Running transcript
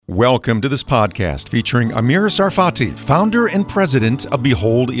Welcome to this podcast featuring Amir Tsarfati, founder and president of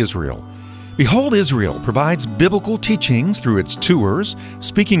Behold Israel. Behold Israel provides biblical teachings through its tours,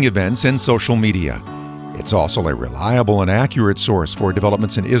 speaking events, and social media. It's also a reliable and accurate source for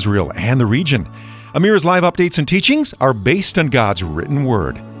developments in Israel and the region. Amir's live updates and teachings are based on God's written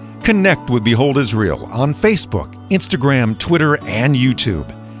word. Connect with Behold Israel on Facebook, Instagram, Twitter, and YouTube.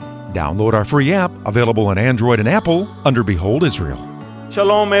 Download our free app, available on Android and Apple, under Behold Israel.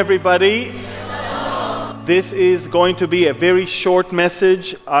 Shalom, everybody. This is going to be a very short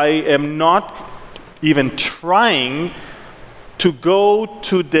message. I am not even trying to go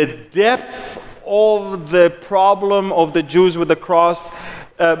to the depth of the problem of the Jews with the cross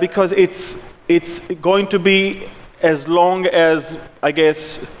because it's going to be as long as, I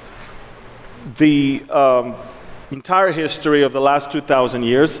guess, the entire history of the last 2,000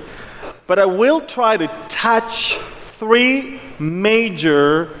 years. But I will try to touch three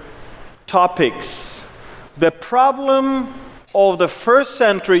major topics. The problem of the first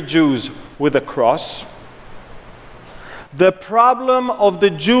century Jews with the cross, the problem of the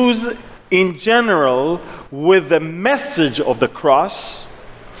Jews in general with the message of the cross,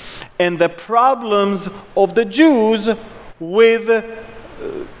 and the problems of the Jews with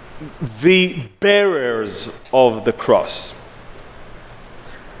the bearers of the cross.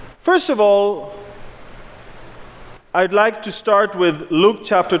 First of all, I'd like to start with Luke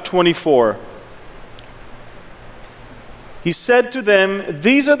chapter 24. He said to them,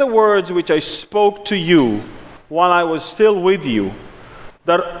 "These are the words which I spoke to you while I was still with you,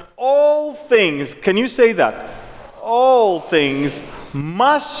 that all things," can you say that? "All things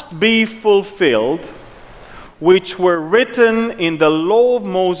must be fulfilled, which were written in the law of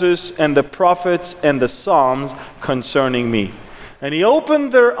Moses and the prophets and the Psalms concerning me." And he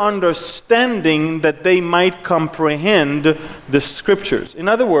opened their understanding that they might comprehend the scriptures. In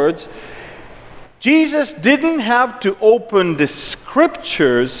other words, Jesus didn't have to open the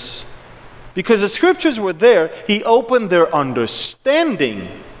scriptures because the scriptures were there. He opened their understanding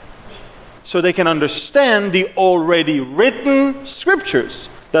so they can understand the already written scriptures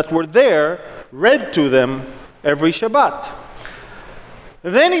that were there, read to them every Shabbat.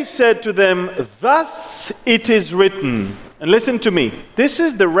 Then he said to them, "Thus it is written." And listen to me. This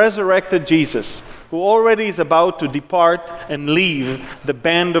is the resurrected Jesus who already is about to depart and leave the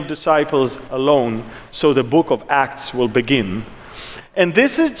band of disciples alone, so the book of Acts will begin. And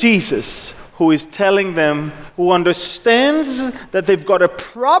this is Jesus who is telling them, who understands that they've got a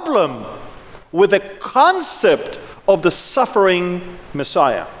problem with the concept of the suffering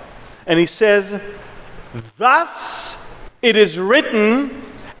Messiah. And he says, "Thus it is written,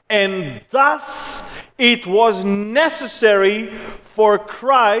 and thus it was necessary for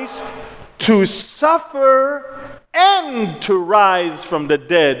Christ to suffer and to rise from the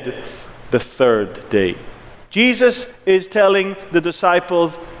dead the third day." Jesus is telling the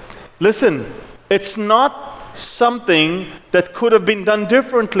disciples, listen, it's not something that could have been done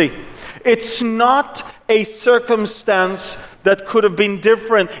differently. It's not a circumstance that could have been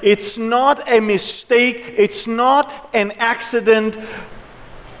different. It's not a mistake. It's not an accident.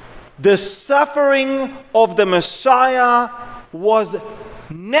 The suffering of the Messiah was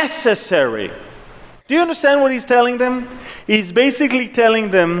necessary. Do you understand what he's telling them? He's basically telling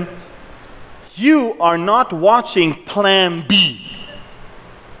them, you are not watching plan B.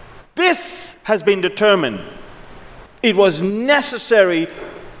 This has been determined. It was necessary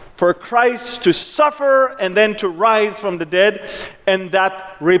for Christ to suffer and then to rise from the dead, and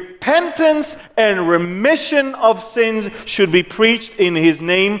that repentance and remission of sins should be preached in his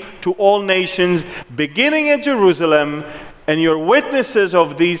name to all nations, beginning at Jerusalem, and you're witnesses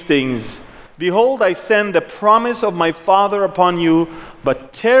of these things. Behold, I send the promise of my Father upon you,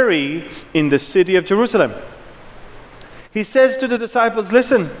 but tarry in the city of Jerusalem. He says to the disciples,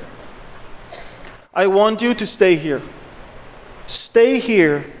 listen, I want you to stay here. Stay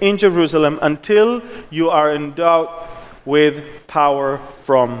here in Jerusalem until you are endowed with power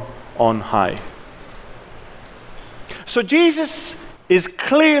from on high. So Jesus is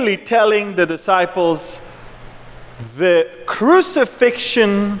clearly telling the disciples the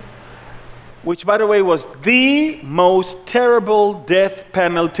crucifixion, which by the way was the most terrible death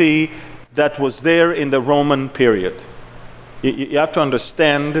penalty that was there in the Roman period. You have to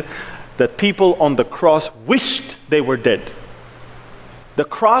understand that people on the cross wished they were dead. The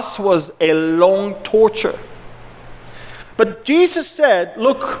cross was a long torture. But Jesus said,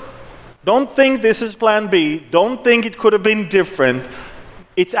 look, don't think this is plan B. Don't think it could have been different.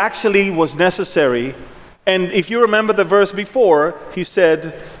 It actually was necessary. And if you remember the verse before, he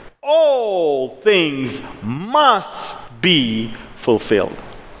said, all things must be fulfilled.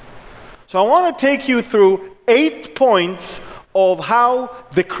 So I want to take you through 8 points of how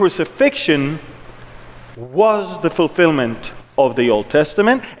the crucifixion was the fulfillment of the Old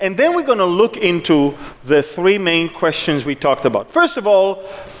Testament. And then we're going to look into the 3 main questions we talked about. First of all,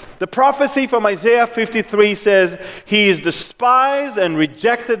 the prophecy from Isaiah 53 says, "He is despised and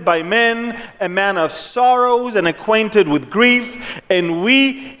rejected by men, a man of sorrows and acquainted with grief, and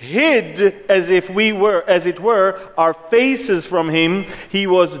we hid as it were, our faces from him. He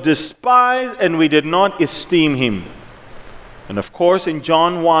was despised and we did not esteem him." And of course, in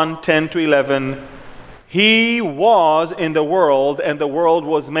John 1:10-11, "He was in the world, and the world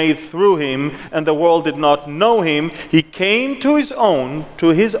was made through him, and the world did not know him. He came to his own,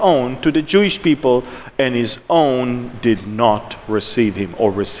 to the Jewish people, and his own did not receive him,"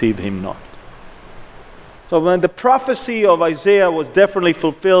 or receive him not. So when the prophecy of Isaiah was definitely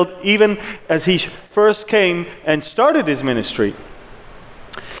fulfilled, even as he first came and started his ministry.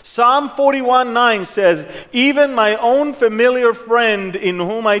 Psalm 41:9 says, "Even my own familiar friend in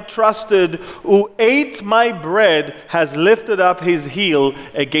whom I trusted, who ate my bread, has lifted up his heel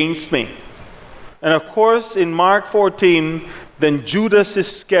against me." And of course, in Mark 14, then Judas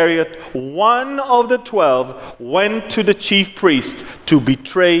Iscariot, one of the 12, went to the chief priest to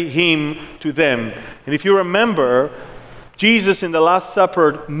betray him to them. And if you remember, Jesus in the Last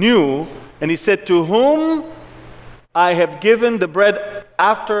Supper knew, and he said, "To whom I have given the bread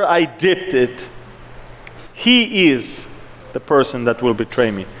after I dipped it, he is the person that will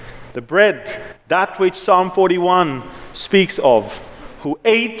betray me." The bread, that which Psalm 41 speaks of, who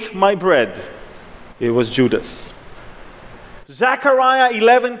ate my bread, it was Judas. Zechariah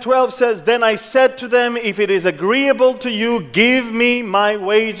 11:12 says, "Then I said to them, if it is agreeable to you, give me my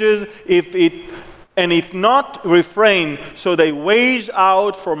wages, and if not, refrain." So they waged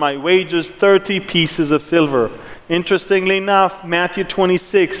out for my wages 30 pieces of silver. Interestingly enough, Matthew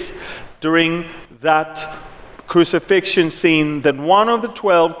 26, during that crucifixion scene, then one of the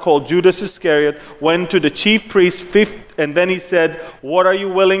 12, called Judas Iscariot, went to the chief priest, and then he said, "What are you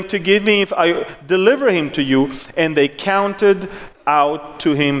willing to give me if I deliver him to you?" And they counted out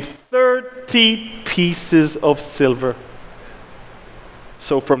to him 30 pieces of silver.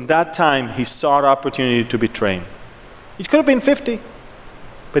 So from that time, he sought opportunity to betray him. It could have been 50,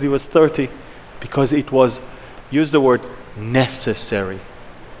 but it was 30, because it was, use the word, necessary.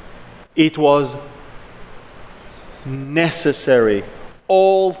 It was necessary.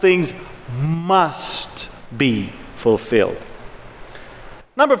 All things must be fulfilled.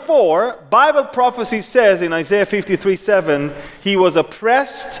 Number 4, Bible prophecy says in Isaiah 53:7, "He was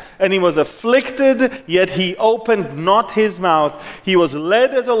oppressed and he was afflicted, yet he opened not his mouth. He was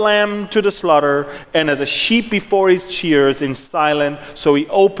led as a lamb to the slaughter, and as a sheep before his shearers in silence, so he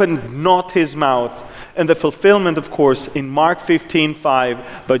opened not his mouth." And the fulfillment, of course, in Mark 15:5,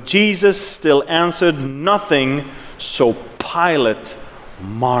 "But Jesus still answered nothing, so Pilate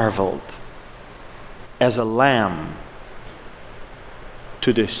marveled. As a lamb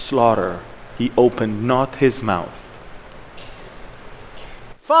to the slaughter, he opened not his mouth."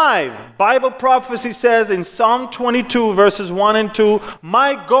 5, Bible prophecy says in Psalm 22, verses 1 and 2,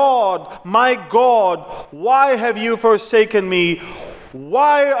 my God, why have you forsaken me?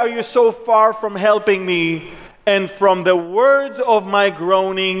 Why are you so far from helping me and from the words of my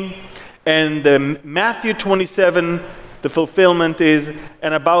groaning?" And Matthew 27, the fulfillment is,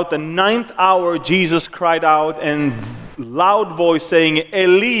 "And about the 9th hour, Jesus cried out in loud voice, saying,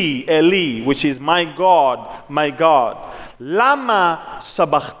 Eli, Eli," which is my God, "Lama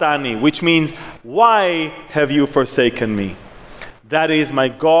sabachthani," which means, "Why have you forsaken me?" That is, my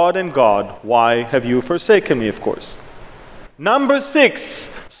God and God, why have you forsaken me, of course. Number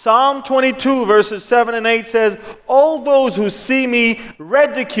 6, Psalm 22, verses 7 and 8 says, "All those who see me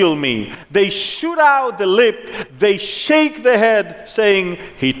ridicule me. They shoot out the lip, they shake the head, saying,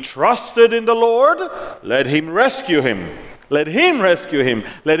 he trusted in the Lord. Let him rescue him. Let him rescue him.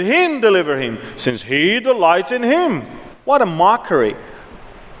 Let him deliver him, since he delights in him." What a mockery.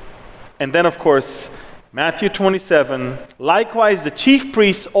 And then, of course, Matthew 27, "Likewise the chief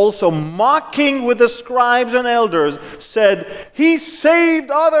priests also, mocking with the scribes and elders, said, he saved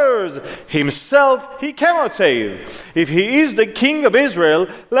others. Himself he cannot save. If he is the King of Israel,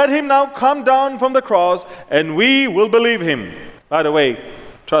 let him now come down from the cross, and we will believe him." By the way,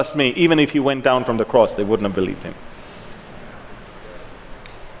 trust me, even if he went down from the cross, they wouldn't have believed him.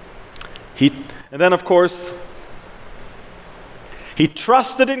 And then, of course, he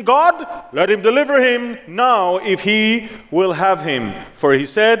trusted in God, let him deliver him now if he will have him. For he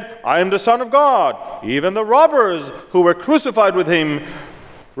said, "I am the Son of God." Even the robbers who were crucified with him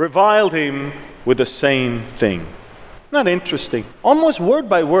reviled him with the same thing. Not interesting. Almost word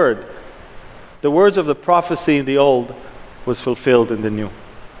by word. the words of the prophecy in the old was fulfilled in the new.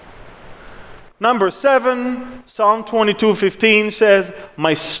 Number 7, Psalm 22:15 says,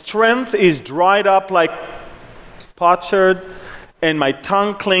 "My strength is dried up like potsherd, and my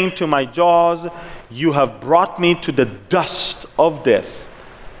tongue cling to my jaws. You have brought me to the dust of death."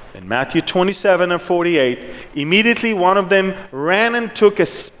 In Matthew 27:48, immediately one of them ran and took a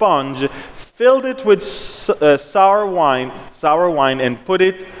sponge, filled it with sour wine, and put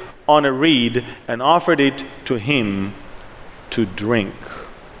it on a reed, and offered it to him to drink.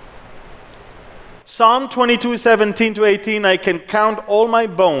 Psalm 22:17-18, "I can count all my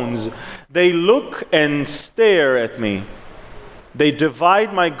bones. They look and stare at me. They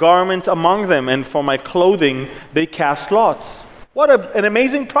divide my garment among them, and for my clothing they cast lots." What an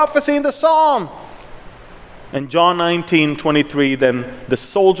amazing prophecy in the psalm. And John 19:23, "Then the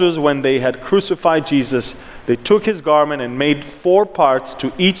soldiers, when they had crucified Jesus, they took his garment and made 4 parts,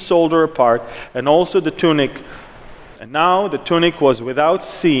 to each soldier a part, and also the tunic. And now the tunic was without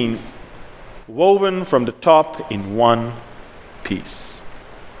seam, woven from the top in one piece."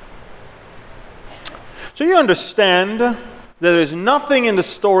 So you understand that there is nothing in the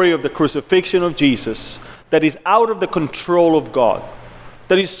story of the crucifixion of Jesus that is out of the control of God.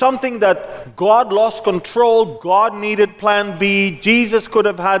 That is something that God lost control, God needed plan B, Jesus could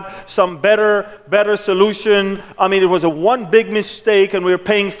have had some better solution. I mean, it was a one big mistake and we're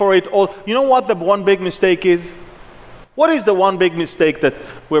paying for it all. You know what the one big mistake is? What is the one big mistake that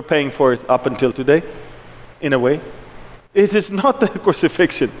we're paying for it up until today, in a way? It is not the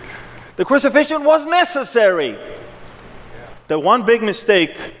crucifixion. The crucifixion was necessary. The one big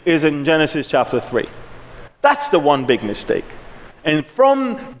mistake is in Genesis chapter 3. That's the one big mistake. And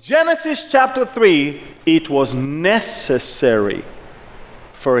from Genesis chapter 3, it was necessary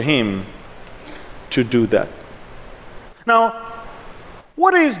for him to do that. Now,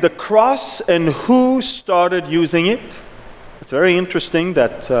 what is the cross and who started using it? It's very interesting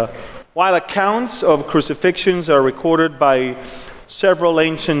that while accounts of crucifixions are recorded by several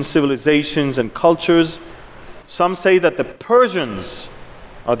ancient civilizations and cultures, some say that the Persians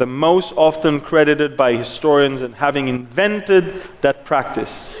are the most often credited by historians in having invented that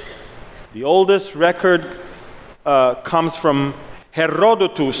practice. The oldest record comes from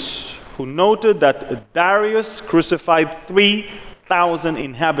Herodotus, who noted that Darius crucified 3,000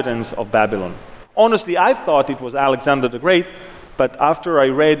 inhabitants of Babylon. Honestly, I thought it was Alexander the Great, but after I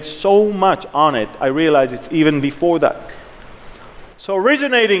read so much on it, I realized it's even before that. So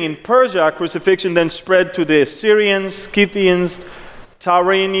originating in Persia, crucifixion then spread to the Assyrians, Scythians,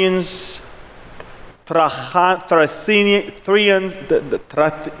 Tyranians,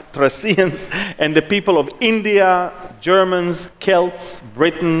 Thracians, and the people of India, Germans, Celts,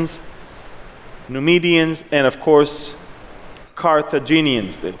 Britons, Numidians, and of course,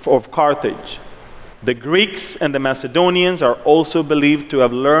 Carthaginians of Carthage. The Greeks and the Macedonians are also believed to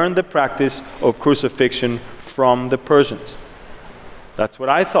have learned the practice of crucifixion from the Persians. That's what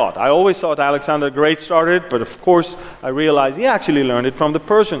I thought. I always thought Alexander the Great started, but of course I realized he actually learned it from the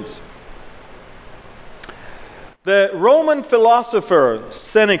Persians. The Roman philosopher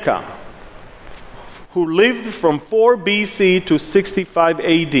Seneca, who lived from 4 BC to 65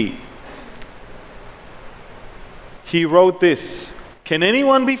 AD, he wrote this: "Can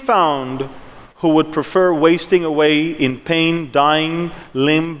anyone be found who would prefer wasting away in pain, dying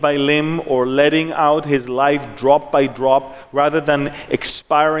limb by limb, or letting out his life drop by drop, rather than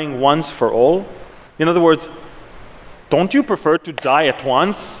expiring once for all?" In other words, don't you prefer to die at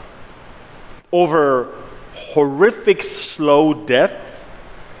once over horrific slow death?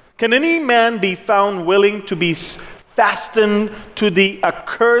 Can any man be found willing to be fastened to the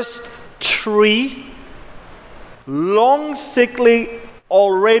accursed tree, long, sickly,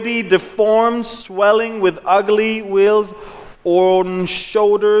 already deformed, swelling with ugly wheals on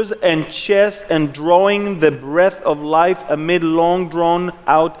shoulders and chest, and drawing the breath of life amid long drawn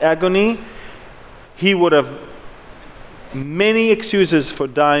out agony? He would have many excuses for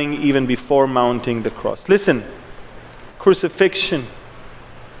dying even before mounting the cross. Listen, crucifixion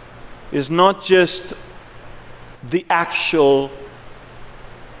is not just the actual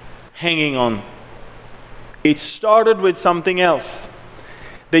hanging on. It started with something else.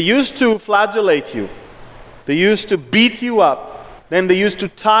 They used to flagellate you. They used to beat you up. Then they used to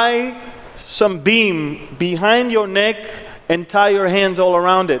tie some beam behind your neck and tie your hands all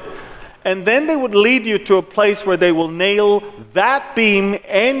around it. And then they would lead you to a place where they will nail that beam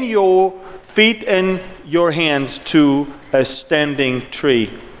and your feet and your hands to a standing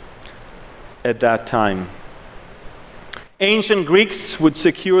tree at that time. Ancient Greeks would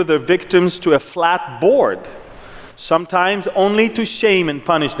secure their victims to a flat board, sometimes only to shame and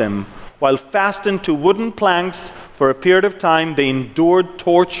punish them, While fastened to wooden planks for a period of time, they endured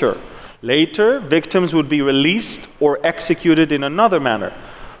torture. Later, victims would be released or executed in another manner.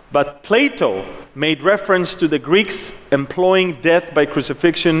 But Plato made reference to the Greeks employing death by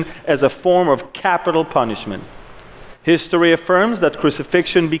crucifixion as a form of capital punishment. History affirms that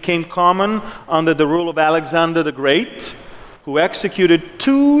crucifixion became common under the rule of Alexander the Great, who executed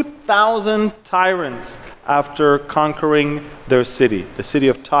 2,000 tyrants after conquering their city, the city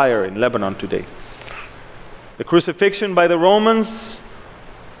of Tyre in Lebanon today. The crucifixion by the Romans,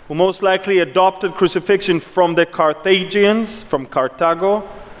 who most likely adopted crucifixion from the Carthaginians, from Carthago,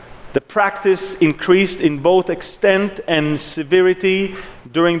 the practice increased in both extent and severity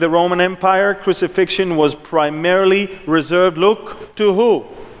during the Roman Empire. Crucifixion was primarily reserved, look, to who?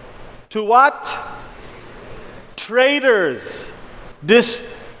 To what? Traitors,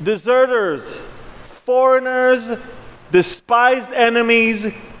 deserters, foreigners, despised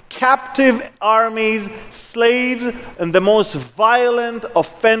enemies, captive armies, slaves, and the most violent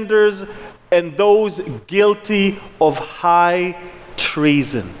offenders, and those guilty of high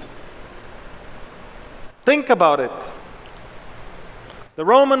treason. Think about it. The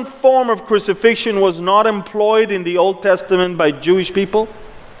Roman form of crucifixion was not employed in the Old Testament by Jewish people,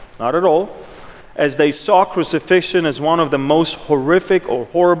 not at all, as they saw crucifixion as one of the most horrific or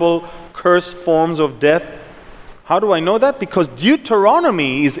horrible cursed forms of death. How do I know that? Because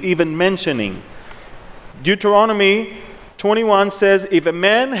Deuteronomy is even mentioning. Deuteronomy 21 says, if a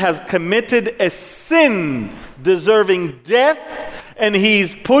man has committed a sin deserving death, and he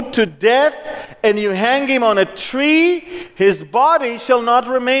is put to death, and you hang him on a tree, his body shall not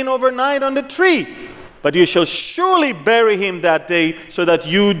remain overnight on the tree. But you shall surely bury him that day, so that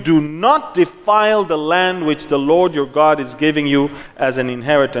you do not defile the land which the Lord your God is giving you as an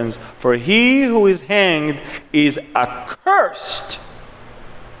inheritance. For he who is hanged is accursed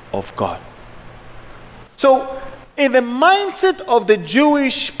of God. So, in the mindset of the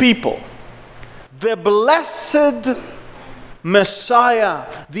Jewish people, the blessed Messiah,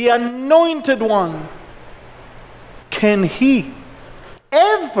 the anointed one, can he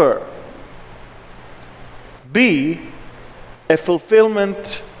ever be a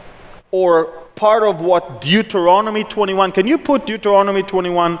fulfillment or part of what Deuteronomy 21, can you put Deuteronomy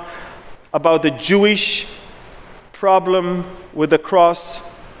 21 about the Jewish problem with the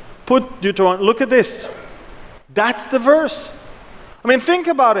cross? Put Deuteronomy, look at this. That's the verse. I mean, think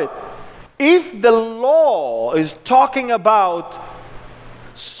about it. If the law is talking about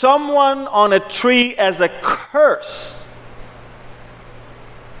someone on a tree as a curse,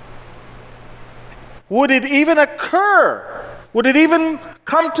 would it even occur? Would it even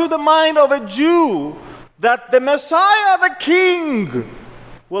come to the mind of a Jew that the Messiah, the King,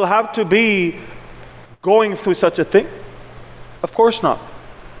 will have to be going through such a thing? Of course not.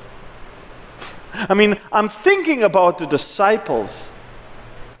 I mean, I'm thinking about the disciples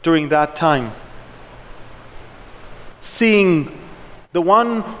during that time, seeing the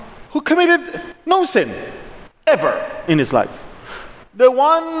one who committed no sin ever in his life, the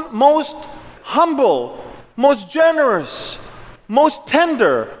one most humble, most generous, most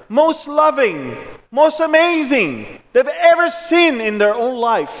tender, most loving, most amazing they've ever seen in their own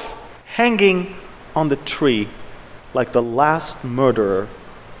life, hanging on the tree like the last murderer,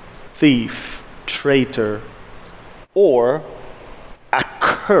 thief, traitor, or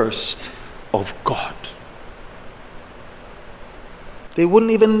accursed of God. They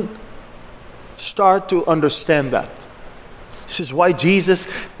wouldn't even start to understand that. This is why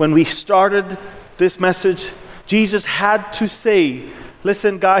Jesus, when we started this message, Jesus had to say,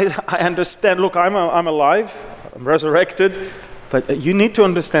 listen guys, I understand, look, I'm alive, I'm resurrected, but you need to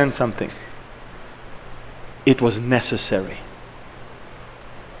understand something. It was necessary.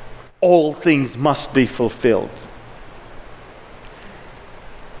 All things must be fulfilled.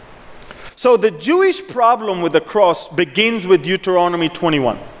 So the Jewish problem with the cross begins with Deuteronomy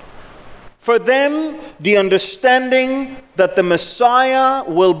 21. For them, the understanding that the Messiah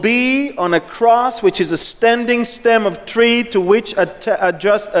will be on a cross, which is a standing stem of tree to which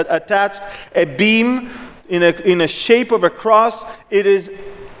attached a beam in a shape of a cross,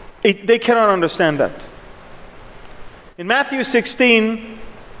 they cannot understand that. In Matthew 16,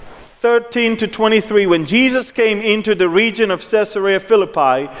 13 to 23, when Jesus came into the region of Caesarea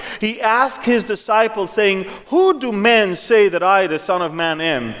Philippi, he asked his disciples, saying, who do men say that I, the Son of Man,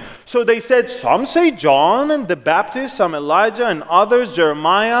 am? So they said, some say John and the Baptist, some Elijah, and others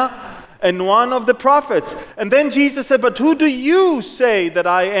Jeremiah, and one of the prophets. And then Jesus said, but who do you say that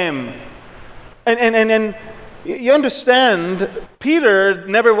I am? And you understand, Peter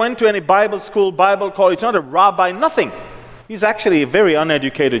never went to any Bible school, Bible college, not a rabbi, nothing. He's actually a very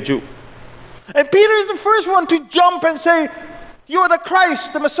uneducated Jew. And Peter is the first one to jump and say, "You are the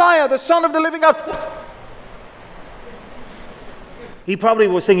Christ, the Messiah, the Son of the living God." He probably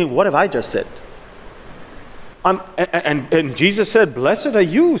was thinking, "What have I just said?" And Jesus said, "Blessed are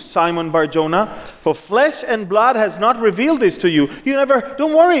you, Simon Bar-Jonah, for flesh and blood has not revealed this to you."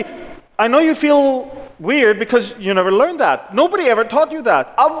 Don't worry. I know you feel weird because you never learned that. Nobody ever taught you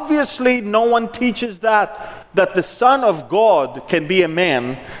that. Obviously, no one teaches that the Son of God can be a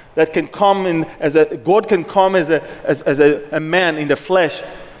man, that can come in God can come as a man in the flesh.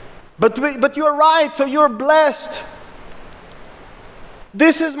 But you're right, so you're blessed.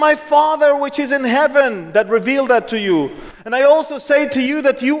 This is my Father which is in heaven that revealed that to you. And I also say to you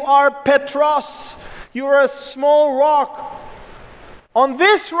that you are Petros. You are a small rock. On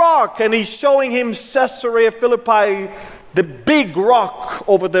this rock, and he's showing him Caesarea Philippi, the big rock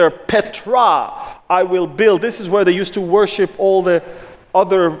over there, Petra, I will build. This is where they used to worship all the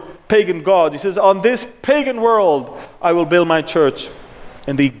other pagan gods. He says, on this pagan world, I will build my church,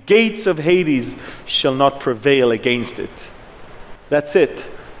 and the gates of Hades shall not prevail against it. That's it.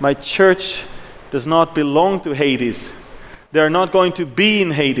 My church does not belong to Hades. They're not going to be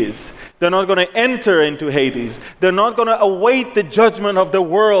in Hades. They're not going to enter into Hades. They're not going to await the judgment of the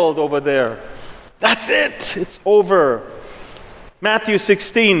world over there. That's it. It's over. Matthew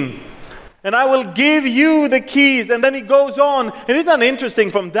 16. And I will give you the keys. And then he goes on. And isn't that interesting?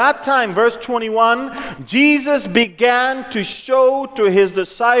 From that time, verse 21, Jesus began to show to his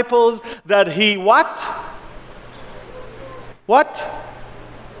disciples that he what? What?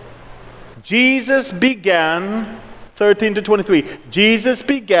 Jesus began, 13 to 23, Jesus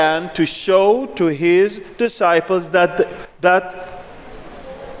began to show to his disciples that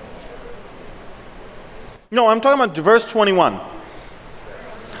no, I'm talking about verse 21.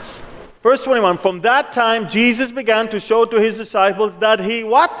 Verse 21, from that time Jesus began to show to his disciples that he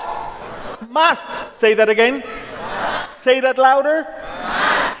what? Must. Say that again. Say that louder.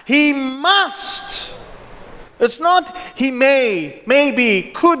 He must. It's not he may,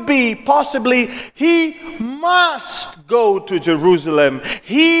 maybe, could be, possibly. He must go to Jerusalem.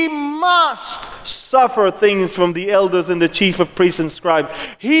 He must suffer things from the elders and the chief of priests and scribes.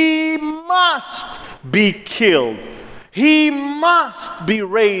 He must be killed. He must be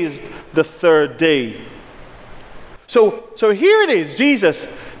raised the third day. So here it is,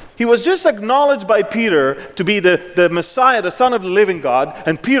 Jesus. He was just acknowledged by Peter to be the Messiah, the Son of the living God.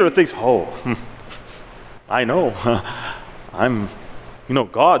 And Peter thinks, I know.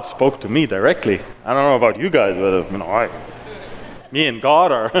 God spoke to me directly. I don't know about you guys, but me and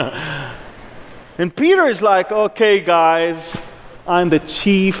God are. And Peter is like, okay, guys, I'm the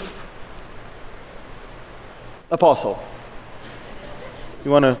chief apostle.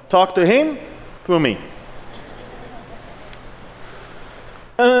 You want to talk to him? Through me.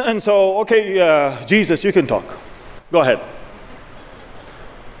 And so, okay, Jesus, you can talk. Go ahead.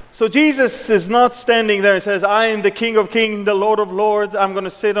 So Jesus is not standing there and says, I am the King of Kings, the Lord of Lords. I'm going to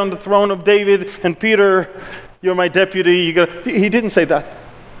sit on the throne of David. And Peter, you're my deputy. He didn't say that.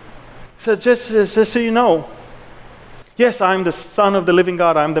 He says, just so you know, yes, I'm the Son of the living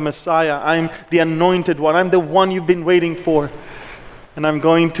God. I'm the Messiah. I'm the anointed one. I'm the one you've been waiting for. And I'm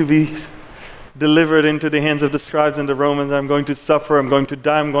going to be delivered into the hands of the scribes and the Romans. I'm going to suffer. I'm going to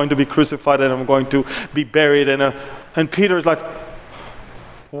die. I'm going to be crucified. And I'm going to be buried. And Peter is like,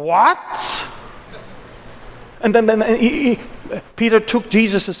 what? And then Peter took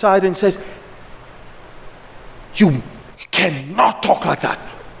Jesus aside and says, you cannot talk like that.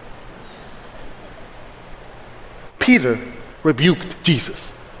 Peter rebuked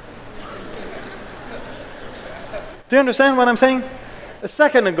Jesus. Do you understand what I'm saying? A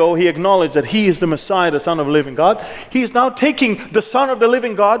second ago, he acknowledged that he is the Messiah, the Son of the living God. He is now taking the Son of the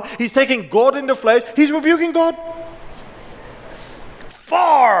living God. He's taking God in the flesh. He's rebuking God.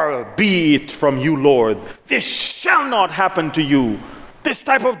 Far be it from you, Lord. This shall not happen to you. This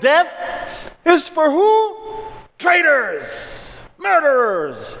type of death is for who? Traitors,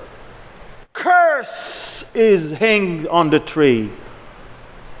 murderers. Curse is hanged on the tree.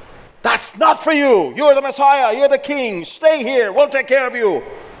 That's not for you. You're the Messiah. You're the King. Stay here. We'll take care of you.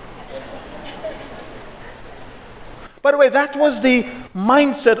 By the way, that was the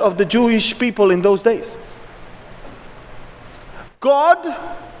mindset of the Jewish people in those days. God,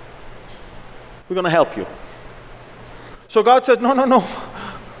 we're going to help you. So God says, no.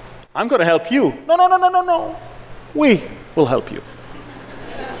 I'm going to help you. No. We will help you.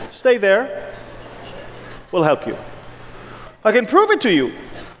 Stay there. We'll help you. I can prove it to you.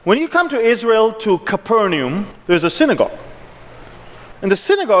 When you come to Israel, to Capernaum, there's a synagogue. And the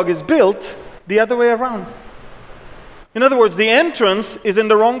synagogue is built the other way around. In other words, the entrance is in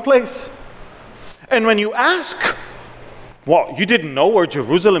the wrong place. And when you ask, well, you didn't know where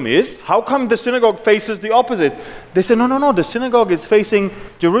Jerusalem is? How come the synagogue faces the opposite? They say, no, the synagogue is facing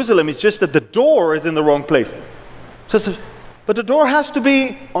Jerusalem. It's just that the door is in the wrong place. But the door has to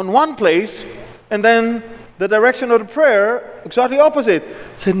be on one place, and then the direction of the prayer exactly opposite.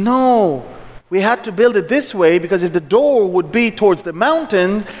 I said, no, we had to build it this way, because if the door would be towards the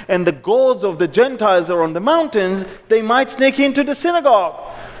mountains and the gods of the Gentiles are on the mountains, they might sneak into the synagogue.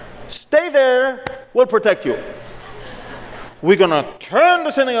 Stay there, we'll protect you. We're going to turn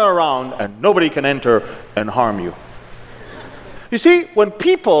the synagogue around and nobody can enter and harm you. You see, when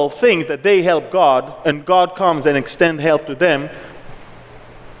people think that they help God and God comes and extends help to them,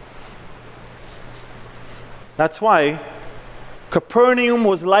 that's why Capernaum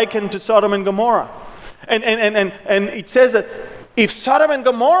was likened to Sodom and Gomorrah. And it says that if Sodom and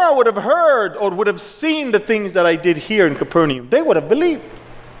Gomorrah would have heard or would have seen the things that I did here in Capernaum, they would have believed.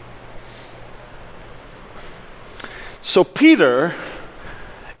 So Peter,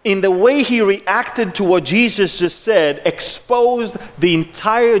 in the way he reacted to what Jesus just said, exposed the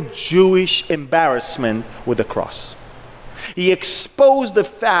entire Jewish embarrassment with the cross. He exposed the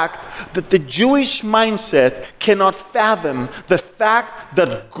fact that the Jewish mindset cannot fathom the fact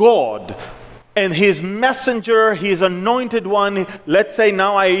that God and his messenger, his anointed one, let's say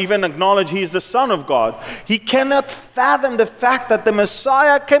now I even acknowledge he is the Son of God. He cannot fathom the fact that the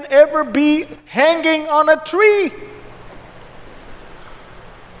Messiah can ever be hanging on a tree.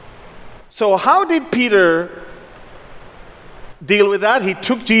 So how did Peter deal with that? He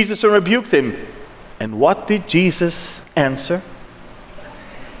took Jesus and rebuked him. And what did Jesus answer?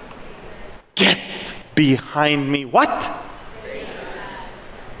 Get behind me. What?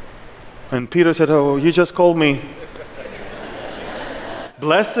 And Peter said, oh, you just called me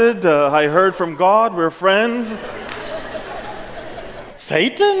blessed. I heard from God. We're friends.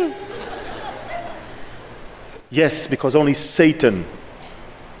 Satan? Yes, because only Satan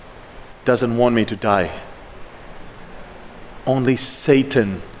doesn't want me to die. Only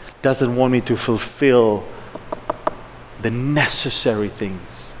Satan doesn't want me to fulfill the necessary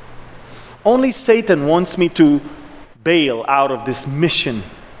things. Only Satan wants me to bail out of this mission.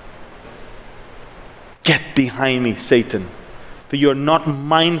 Get behind me, Satan. For you're not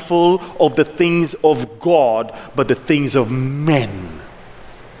mindful of the things of God, but the things of men.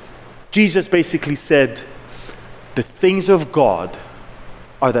 Jesus basically said, the things of God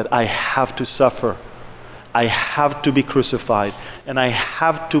are that I have to suffer, I have to be crucified, and I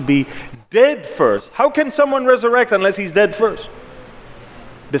have to be dead first. How can someone resurrect unless he's dead first?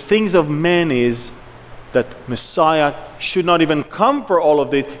 The things of men is that Messiah should not even come for all of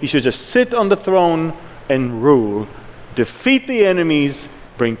this. He should just sit on the throne and rule, defeat the enemies,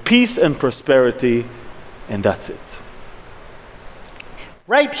 bring peace and prosperity, and that's it.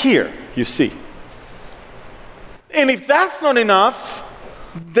 Right here, you see. And if that's not enough,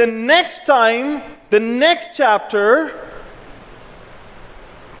 the next time, the next chapter,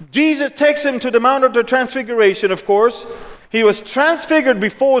 Jesus takes him to the Mount of the Transfiguration, of course. He was transfigured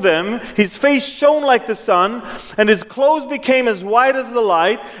before them. His face shone like the sun, and his clothes became as white as the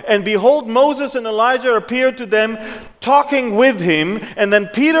light. And behold, Moses and Elijah appeared to them, talking with him. And then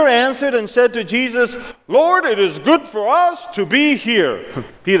Peter answered and said to Jesus, Lord, it is good for us to be here.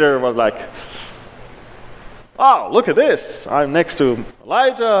 Peter was like, oh, look at this. I'm next to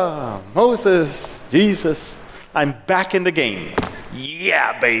Elijah, Moses, Jesus. I'm back in the game.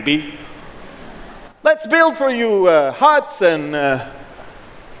 Yeah, baby. Let's build for you huts. And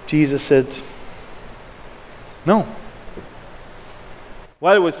Jesus said, no.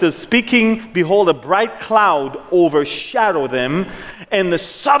 While he was still speaking, behold, a bright cloud overshadowed them. And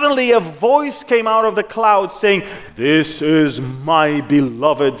suddenly a voice came out of the cloud saying, this is my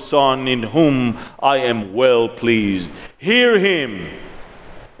beloved Son in whom I am well pleased. Hear him.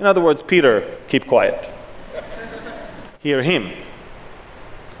 In other words, Peter, keep quiet. Hear him.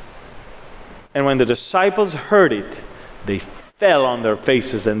 And when the disciples heard it, they fell on their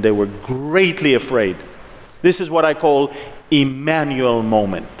faces and they were greatly afraid. This is what I call Emmanuel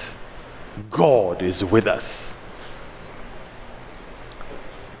moment. God is with us.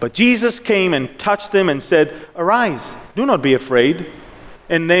 But Jesus came and touched them and said, arise, do not be afraid.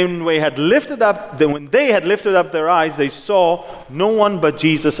 And then when they had lifted up their eyes, they saw no one but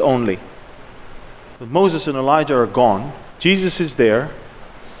Jesus only. But Moses and Elijah are gone. Jesus is there.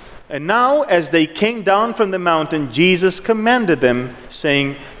 And now as they came down from the mountain, Jesus commanded them,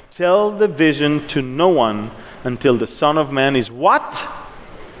 saying, tell the vision to no one until the Son of Man is what?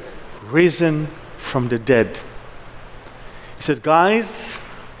 Risen from the dead. He said, guys,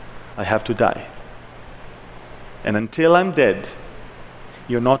 I have to die. And until I'm dead,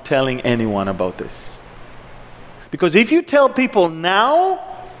 you're not telling anyone about this. Because if you tell people now,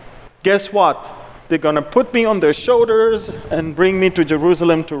 guess what? They're going to put me on their shoulders and bring me to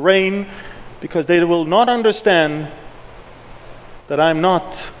Jerusalem to reign, because they will not understand that I'm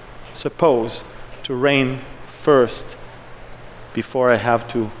not supposed to reign first before I have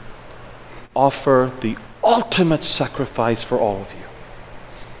to offer the ultimate sacrifice for all of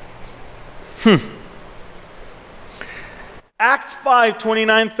you. Acts 5,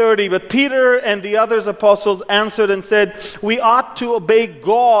 29, 30. But Peter and the other apostles answered and said, we ought to obey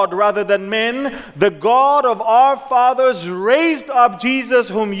God rather than men. The God of our fathers raised up Jesus,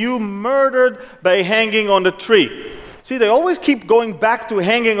 whom you murdered by hanging on the tree. See, they always keep going back to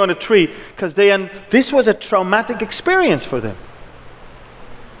hanging on a tree because this was a traumatic experience for them.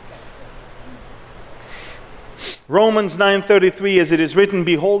 Romans 9:33, as it is written,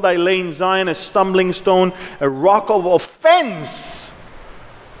 behold, I lay in Zion a stumbling stone, a rock of offense.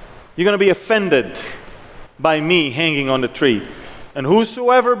 You're going to be offended by me hanging on the tree. And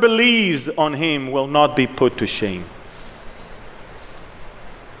whosoever believes on him will not be put to shame.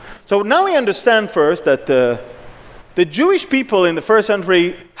 So now we understand first that the Jewish people in the first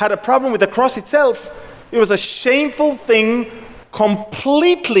century had a problem with the cross itself. It was a shameful thing,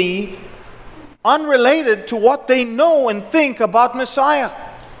 completely unrelated to what they know and think about Messiah.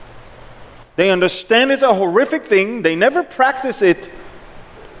 They understand it's a horrific thing. They never practice it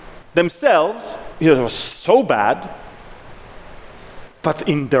themselves. It was so bad. But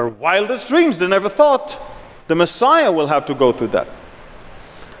in their wildest dreams, they never thought the Messiah will have to go through that.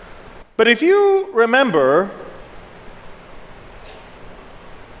 But if you remember,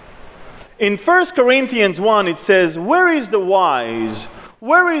 in 1 Corinthians 1, it says, where is the wise?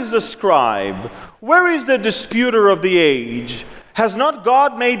 Where is the scribe? Where is the disputer of the age? Has not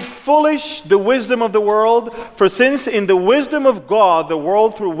God made foolish the wisdom of the world? For since in the wisdom of God, the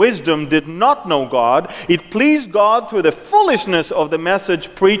world through wisdom did not know God, it pleased God through the foolishness of the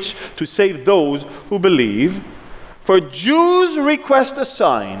message preached to save those who believe. For Jews request a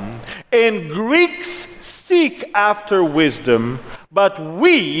sign, and Greeks seek after wisdom, but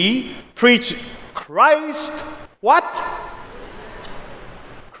we preach Christ, what?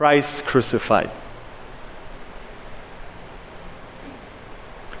 Christ crucified.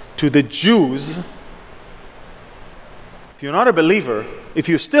 To the Jews, if you're not a believer, if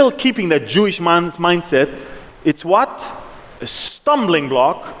you're still keeping that Jewish mindset, it's what? A stumbling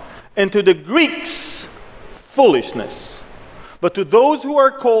block. And to the Greeks, foolishness. But to those who are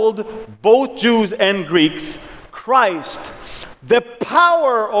called both Jews and Greeks, Christ, the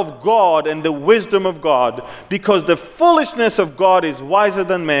power of God and the wisdom of God, because the foolishness of God is wiser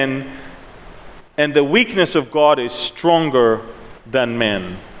than men, and the weakness of God is stronger than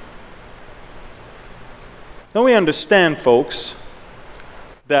men. Now we understand, folks,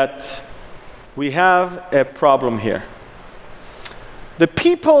 that we have a problem here. The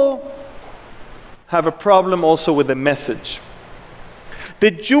people have a problem also with the message.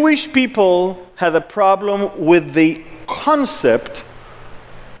 The Jewish people had a problem with the concept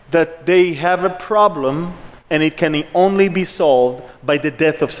that they have a problem and it can only be solved by the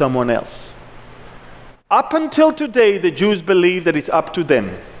death of someone else. Up until today, the Jews believe that it's up to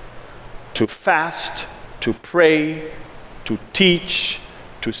them to fast, to pray, to teach,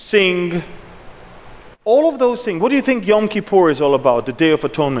 to sing, all of those things. What do you think Yom Kippur is all about, the Day of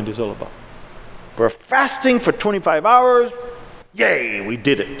Atonement is all about? We're fasting for 25 hours. Yay, we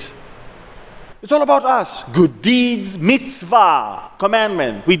did it. It's all about us. Good deeds, mitzvah,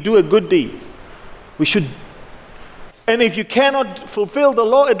 commandment. We do a good deed. We should. And if you cannot fulfill the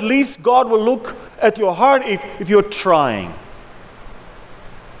law, at least God will look at your heart if you're trying.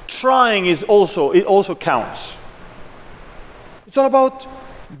 Trying it also counts. It's all about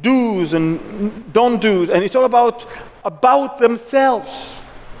do's and don't do's, and it's all about themselves.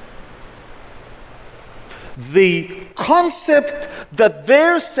 The concept that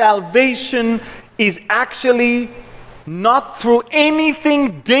their salvation is actually not through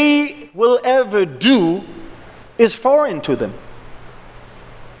anything they will ever do is foreign to them.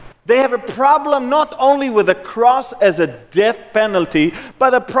 They have a problem not only with the cross as a death penalty,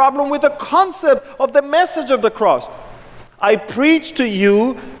 but a problem with the concept of the message of the cross. I preach to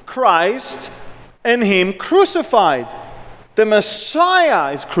you Christ and Him crucified. The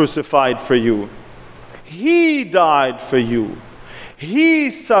Messiah is crucified for you. He died for you. He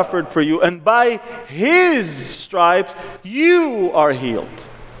suffered for you. And by His stripes, you are healed.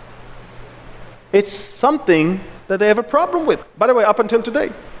 It's something that they have a problem with. By the way, up until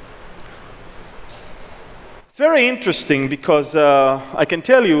today. It's very interesting because I can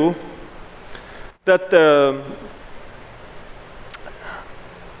tell you that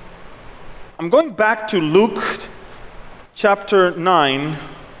I'm going back to Luke chapter 9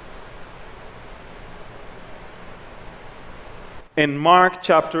 and Mark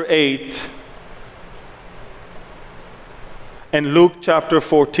chapter 8 and Luke chapter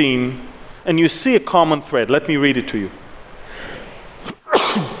 14, and you see a common thread. Let me read it to you.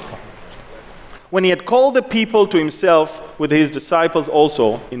 When he had called the people to himself with his disciples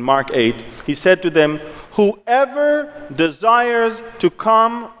also, in Mark 8, he said to them, "Whoever desires to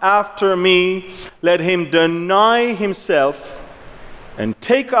come after me, let him deny himself and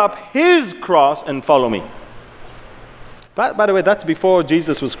take up his cross and follow me." By the way, that's before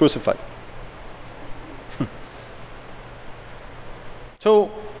Jesus was crucified. So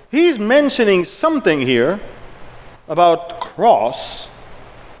he's mentioning something here about cross,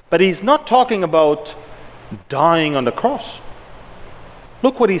 but he's not talking about dying on the cross.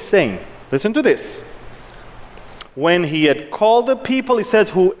 Look what he's saying. Listen to this. When he had called the people, he said,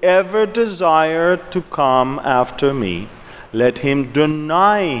 "Whoever desired to come after me, let him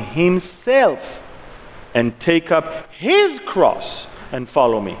deny himself and take up his cross and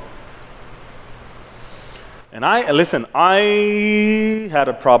follow me." And I had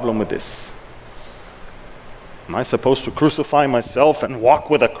a problem with this. Am I supposed to crucify myself and walk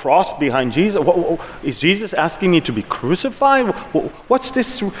with a cross behind Jesus? Is Jesus asking me to be crucified? What's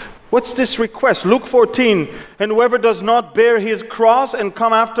this request? Luke 14, "And whoever does not bear his cross and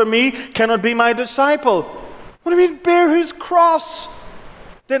come after me cannot be my disciple." What do you mean, bear his cross?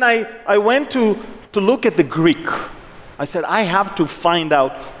 Then I went to look at the Greek. I said, I have to find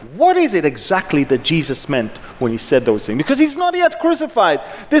out what is it exactly that Jesus meant when he said those things. Because he's not yet crucified.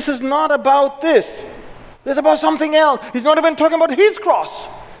 This is not about this. This is about something else. He's not even talking about his cross.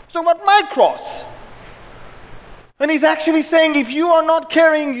 He's talking about my cross. And he's actually saying, if you are not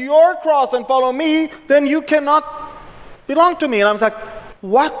carrying your cross and follow me, then you cannot belong to me. And I was like,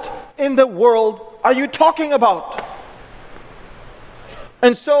 what in the world are you talking about?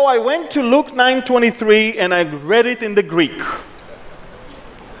 And so I went to Luke 9:23 and I read it in the Greek.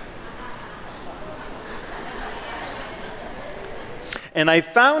 And I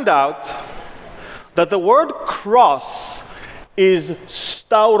found out that the word cross is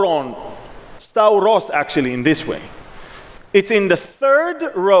stauros actually in this way. It's in the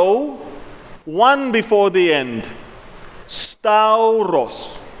third row, one before the end.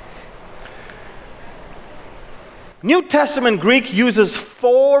 Stauros. New Testament Greek uses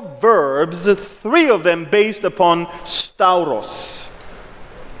 4 verbs, 3 of them based upon stauros.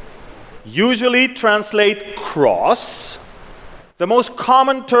 Usually translate cross. The most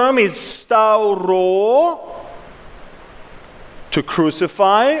common term is stauro, to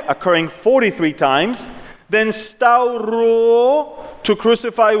crucify, occurring 43 times. Then stauro, to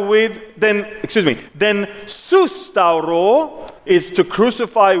crucify with, then sustauro is to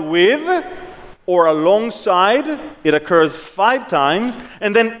crucify with or alongside. It occurs 5 times.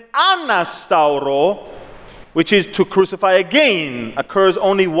 And then anastauro, which is to crucify again, occurs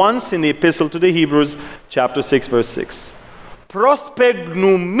only once in the Epistle to the Hebrews, chapter 6, verse 6.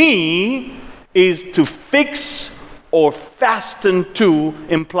 Prospegnoumi is to fix or fasten to,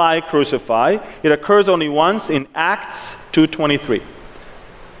 imply crucify. It occurs only once in Acts 2:23.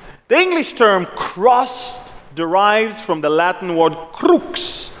 The English term cross derives from the Latin word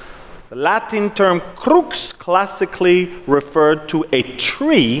crux. The Latin term crux classically referred to a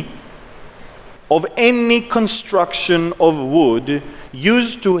tree of any construction of wood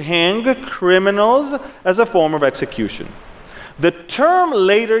used to hang criminals as a form of execution. The term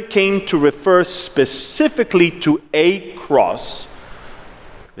later came to refer specifically to a cross.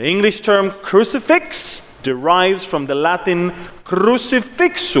 The English term crucifix derives from the Latin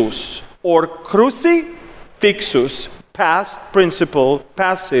crucifixus or crucifixus, past principle,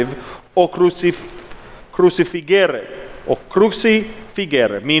 passive, or crucifigere,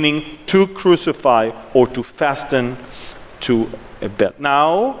 meaning to crucify or to fasten to a belt.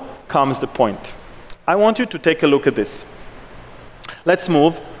 Now comes the point. I want you to take a look at this. Let's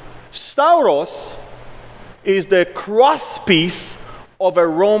move. Stauros is the cross piece of a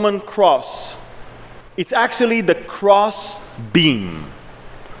Roman cross. It's actually the cross beam.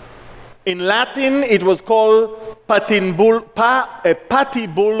 In Latin, it was called patibulum,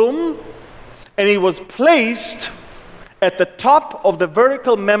 and it was placed at the top of the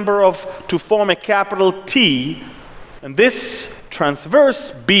vertical member to form a capital T, and this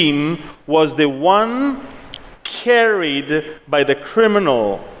transverse beam was the one carried by the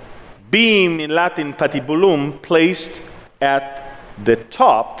criminal. Beam in Latin patibulum, placed at the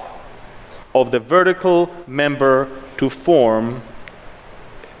top of the vertical member to form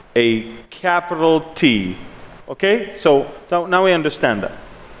a capital T. Okay? So now we understand that.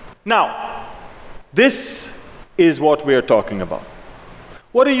 Now, This is what we are talking about.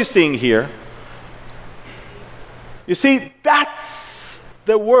 What are you seeing here? You see, that's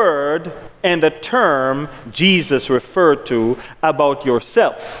the word and the term Jesus referred to about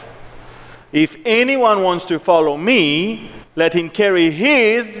yourself. If anyone wants to follow me, let him carry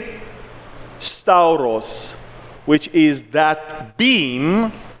his stauros, which is that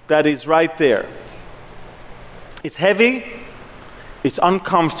beam that is right there. It's heavy, it's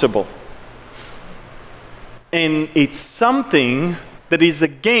uncomfortable, and it's something that is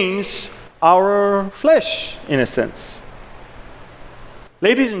against our flesh, in a sense.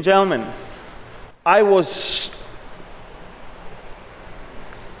 Ladies and gentlemen, I was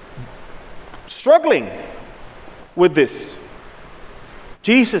struggling with this.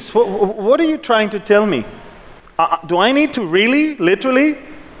 Jesus, what are you trying to tell me? Do I need to really, literally,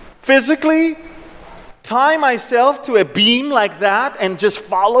 physically tie myself to a beam like that and just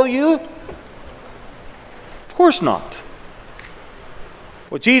follow you? Of course not.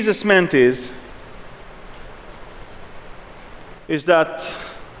 What Jesus meant is that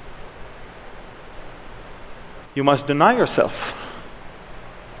you must deny yourself.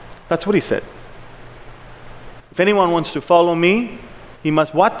 That's what he said. If anyone wants to follow me, he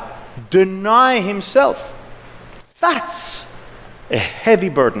must what? Deny himself. That's a heavy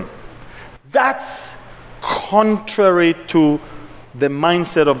burden. That's contrary to the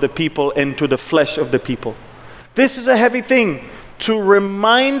mindset of the people and to the flesh of the people. This is a heavy thing, to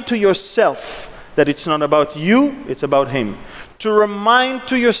remind to yourself that it's not about you, it's about him. To remind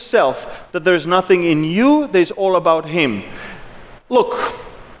to yourself that there's nothing in you, there's all about him. Look,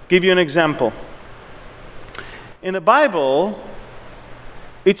 give you an example. In the Bible,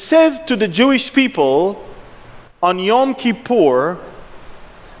 it says to the Jewish people on Yom Kippur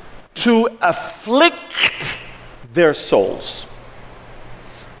to afflict their souls.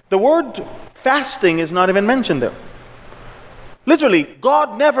 The word fasting is not even mentioned there. Literally,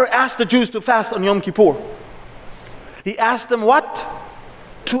 God never asked the Jews to fast on Yom Kippur. He asked them what?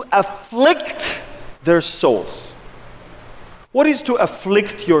 To afflict their souls. What is to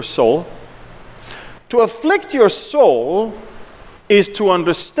afflict your soul? To afflict your soul is to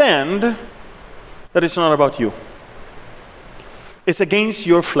understand that it's not about you. It's against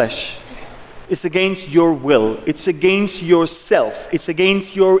your flesh. It's against your will. It's against yourself. It's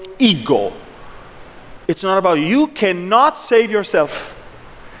against your ego. It's not about you. You cannot save yourself.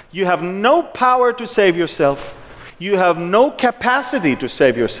 You have no power to save yourself. You have no capacity to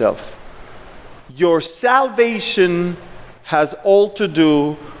save yourself. Your salvation has all to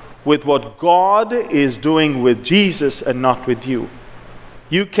do with what God is doing with Jesus and not with you.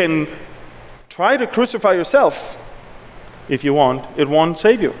 You can try to crucify yourself if you want. It won't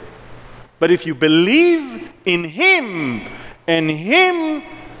save you. But if you believe in him and him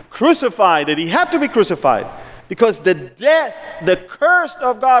crucified, that he had to be crucified, because the death, the curse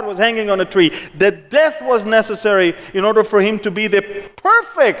of God was hanging on a tree. The death was necessary in order for him to be the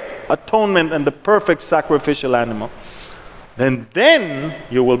perfect atonement and the perfect sacrificial animal. Then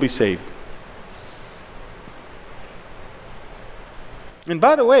you will be saved. And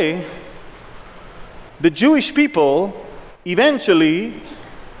by the way, the Jewish people eventually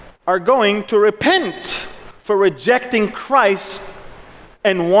are going to repent for rejecting Christ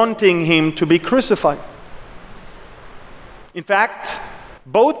and wanting him to be crucified. In fact,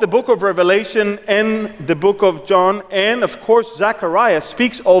 both the book of Revelation and the book of John and of course Zechariah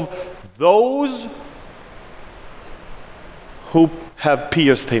speaks of those who have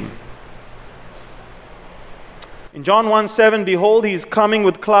pierced him. In John 1:7, behold, he is coming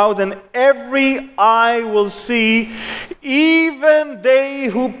with clouds, and every eye will see, even they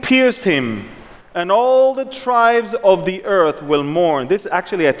who pierced him, and all the tribes of the earth will mourn. This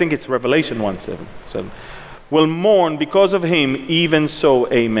actually, I think it's Revelation 1:7. Will mourn because of him, even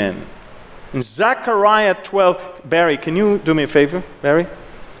so, amen. In Zechariah 12, Barry, can you do me a favor, Barry?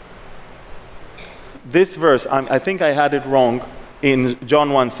 This verse, I think I had it wrong in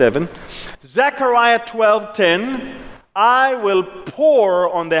John 1:7. Zechariah 12:10, I will pour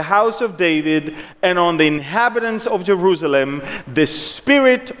on the house of David and on the inhabitants of Jerusalem the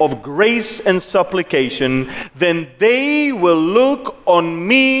spirit of grace and supplication. Then they will look on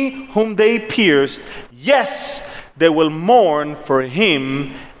me whom they pierced. Yes, they will mourn for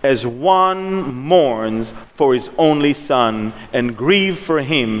him as one mourns for his only son, and grieve for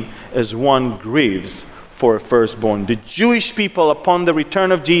him as one grieves for a firstborn. The Jewish people, upon the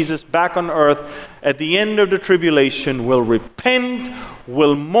return of Jesus back on earth at the end of the tribulation, will repent,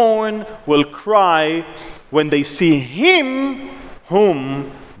 will mourn, will cry when they see him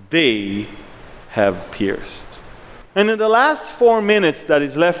whom they have pierced. And in the last 4 minutes that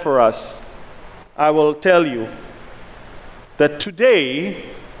is left for us, I will tell you that today,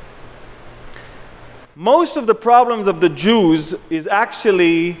 most of the problems of the Jews is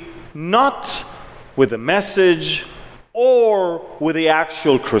actually not with the message or with the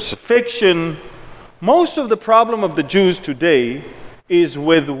actual crucifixion. Most of the problem of the Jews today is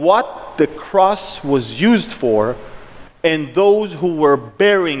with what the cross was used for and those who were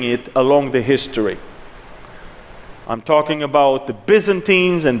bearing it along the history. I'm talking about the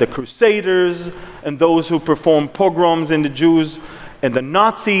Byzantines and the Crusaders and those who performed pogroms in the Jews and the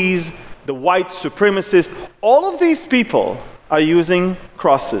Nazis, the white supremacists. All of these people are using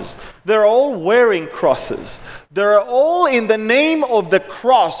crosses. They're all wearing crosses. They're all in the name of the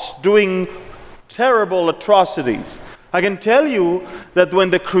cross doing terrible atrocities. I can tell you that when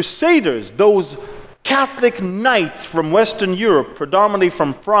the Crusaders, those Catholic knights from Western Europe, predominantly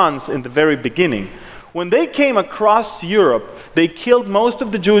from France in the very beginning, when they came across Europe, they killed most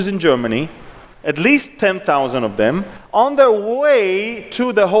of the Jews in Germany, at least 10,000 of them, on their way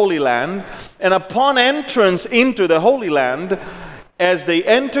to the Holy Land. And upon entrance into the Holy Land, as they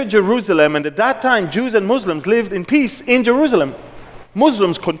entered Jerusalem, and at that time Jews and Muslims lived in peace in Jerusalem.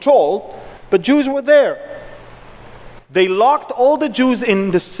 Muslims controlled, but Jews were there. They locked all the Jews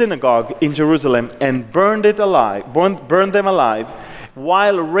in the synagogue in Jerusalem and burned them alive,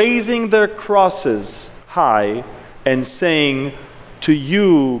 while raising their crosses high and saying, "To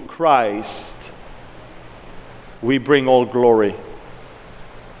you, Christ, we bring all glory."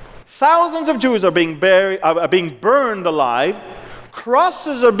 Thousands of Jews are being burned alive.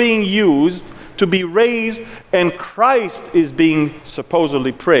 Crosses are being used to be raised, and Christ is being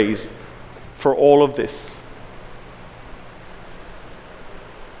supposedly praised for all of this.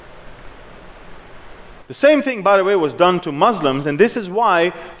 The same thing, by the way, was done to Muslims, and this is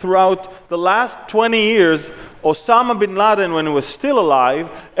why throughout the last 20 years, Osama bin Laden, when he was still alive,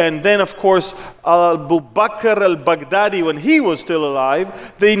 and then, of course, Abu Bakr al-Baghdadi, when he was still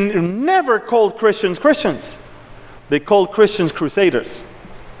alive, they never called Christians Christians. They called Christians crusaders.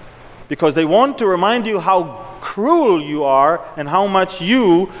 Because they want to remind you how cruel you are and how much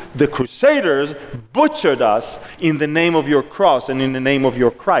you, the crusaders, butchered us in the name of your cross and in the name of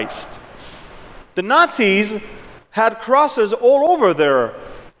your Christ. The Nazis had crosses all over their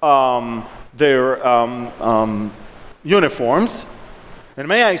uniforms. And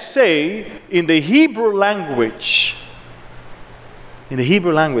may I say, in the Hebrew language,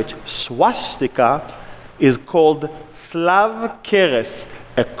 swastika is called tzlav keres,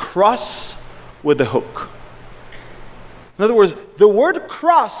 a cross with a hook. In other words, the word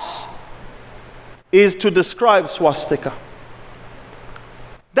cross is to describe swastika.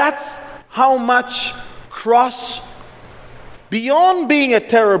 That's how much cross, beyond being a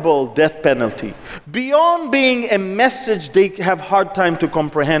terrible death penalty, beyond being a message they have hard time to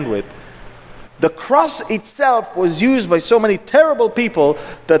comprehend with, the cross itself was used by so many terrible people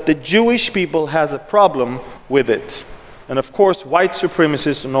that the Jewish people has a problem with it. And of course, white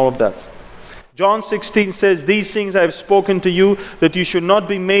supremacists and all of that. John 16 says, "These things I have spoken to you, that you should not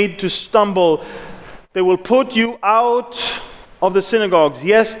be made to stumble. They will put you out of the synagogues.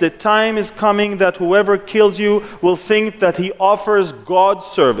 Yes, the time is coming that whoever kills you will think that he offers God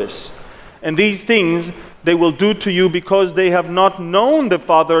service. And these things they will do to you because they have not known the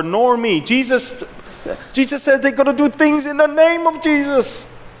Father nor me." Jesus says they're going to do things in the name of Jesus.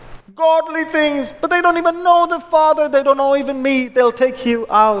 Godly things. But they don't even know the Father. They don't know even me. They'll take you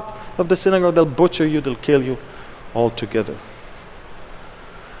out of the synagogue. They'll butcher you. They'll kill you altogether.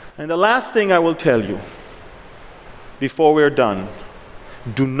 And the last thing I will tell you before we're done,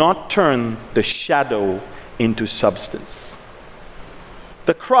 do not turn the shadow into substance.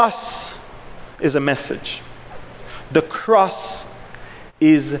 The cross is a message. The cross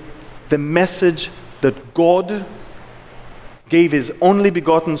is the message that God gave His only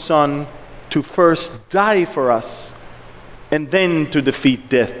begotten Son to first die for us and then to defeat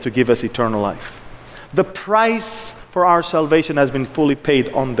death, to give us eternal life. The price for our salvation has been fully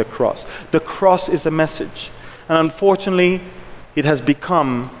paid on the cross. The cross is a message. And unfortunately, it has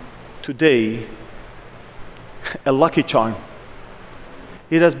become today a lucky charm.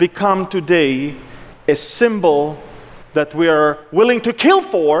 It has become today a symbol that we are willing to kill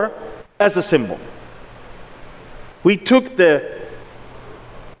for as a symbol. We took the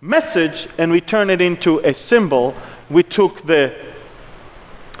message and we turned it into a symbol. We took the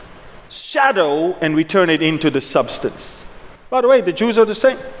shadow and we turned it into the substance. By the way, the Jews are the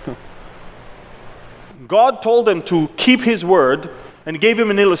same. God told them to keep His word and gave him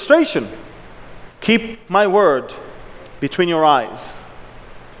an illustration. Keep my word between your eyes.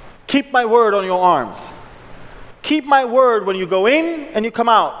 Keep my word on your arms. Keep my word when you go in and you come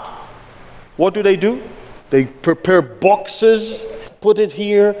out. what do? They prepare boxes, put it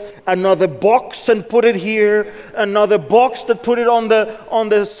here, another box and put it here, another box that put it on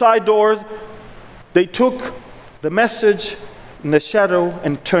the side doors. They took the message in the shadow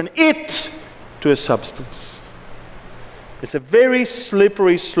and turned it to a substance. It's a very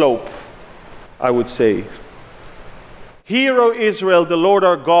slippery slope, I would say. Hear, O Israel, the Lord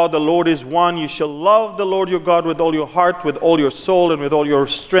our God, the Lord is one. You shall love the Lord your God with all your heart, with all your soul, and with all your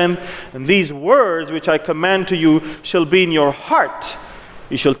strength. And these words which I command to you shall be in your heart.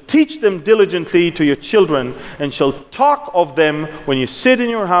 You shall teach them diligently to your children, and shall talk of them when you sit in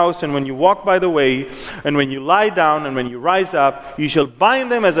your house, and when you walk by the way, and when you lie down, and when you rise up. You shall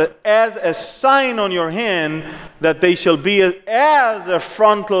bind them as a sign on your hand, that they shall be as a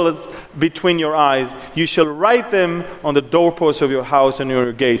frontal between your eyes. You shall write them on the doorposts of your house and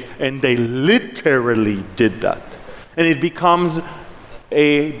your gate. And they literally did that. And it becomes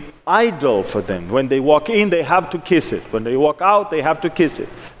a idol for them. When they walk in, they have to kiss it. When they walk out, they have to kiss it.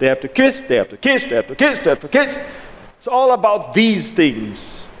 They have to kiss, they have to kiss, they have to kiss, they have to kiss. It's all about these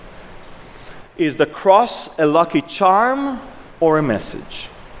things. Is the cross a lucky charm or a message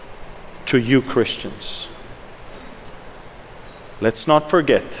to you Christians? Let's not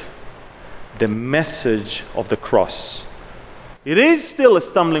forget the message of the cross. It is still a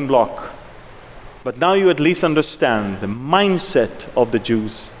stumbling block, but now you at least understand the mindset of the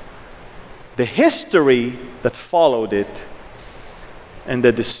Jews, the history that followed it, and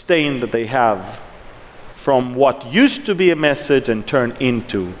the disdain that they have from what used to be a message and turned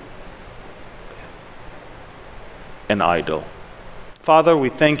into an idol. Father, we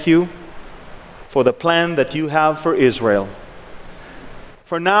thank you for the plan that you have for Israel.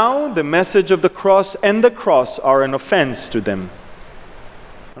 For now, the message of the cross and the cross are an offense to them.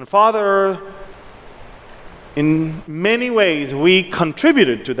 And Father, in many ways we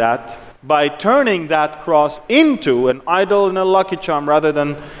contributed to that by turning that cross into an idol and a lucky charm rather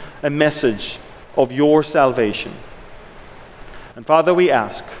than a message of your salvation. And Father, we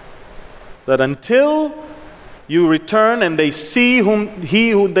ask that until you return and they see whom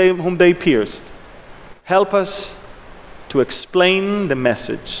they pierced, help us to explain the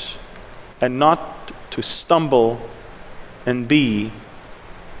message and not to stumble and be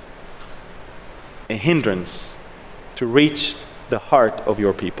a hindrance to reach the heart of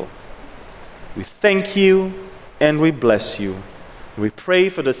your people. We thank you and we bless you. We pray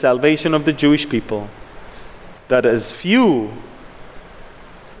for the salvation of the Jewish people, that as few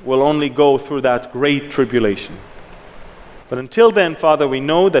will only go through that great tribulation. But until then, Father, we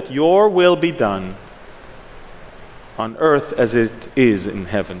know that your will be done on earth as it is in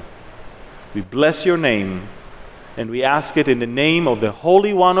heaven. We bless your name, and we ask it in the name of the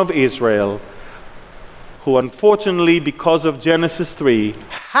Holy One of Israel, who unfortunately, because of Genesis 3,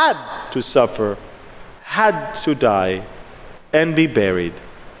 had to suffer, had to die, and be buried,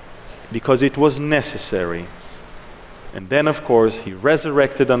 because it was necessary. And then, of course, he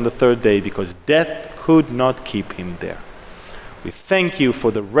resurrected on the third day, because death could not keep him there. We thank you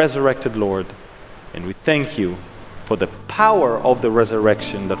for the resurrected Lord, and we thank you for the power of the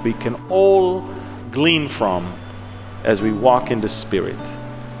resurrection that we can all glean from as we walk in the Spirit.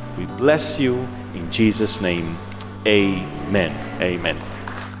 We bless you in Jesus' name. Amen. Amen.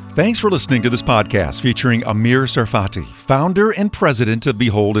 Thanks for listening to this podcast featuring Amir Tsarfati, founder and president of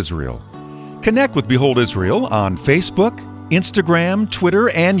Behold Israel. Connect with Behold Israel on Facebook, Instagram, Twitter,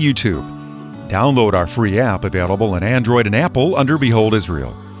 and YouTube. Download our free app available on Android and Apple under Behold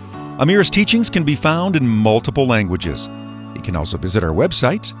Israel. Amir's teachings can be found in multiple languages. You can also visit our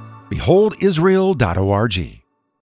website, beholdisrael.org.